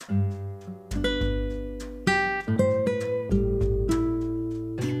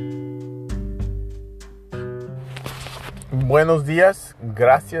Buenos días,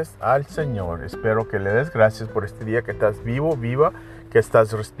 gracias al Señor. Espero que le des gracias por este día, que estás vivo, viva, que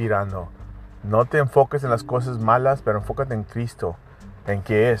estás respirando. No te enfoques en las cosas malas, pero enfócate en Cristo, en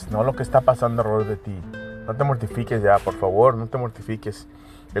qué es, no lo que está pasando alrededor de ti. No te mortifiques ya, por favor, no te mortifiques.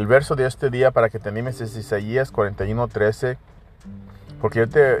 El verso de este día para que te animes es Isaías 41:13. Porque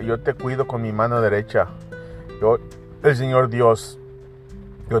yo te cuido con mi mano derecha. El Señor Dios,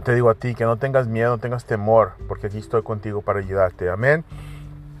 yo te digo a ti que no tengas miedo, no tengas temor, porque aquí estoy contigo para ayudarte. Amén.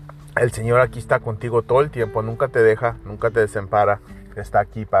 El Señor aquí está contigo todo el tiempo, nunca te deja, nunca te desampara. Está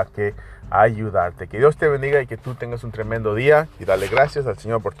aquí para ayudarte. Que Dios te bendiga y que tú tengas un tremendo día. Y dale gracias al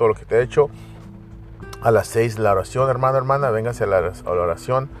Señor por todo lo que te ha hecho. A las 6 la oración, hermano, hermana, véngase a la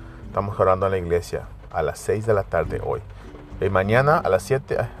oración. Estamos orando en la iglesia a las 6 de la tarde hoy. Y mañana a las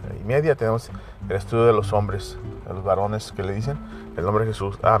 7:30 tenemos el estudio de los hombres, de los varones que le dicen el nombre de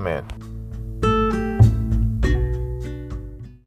Jesús. Amén.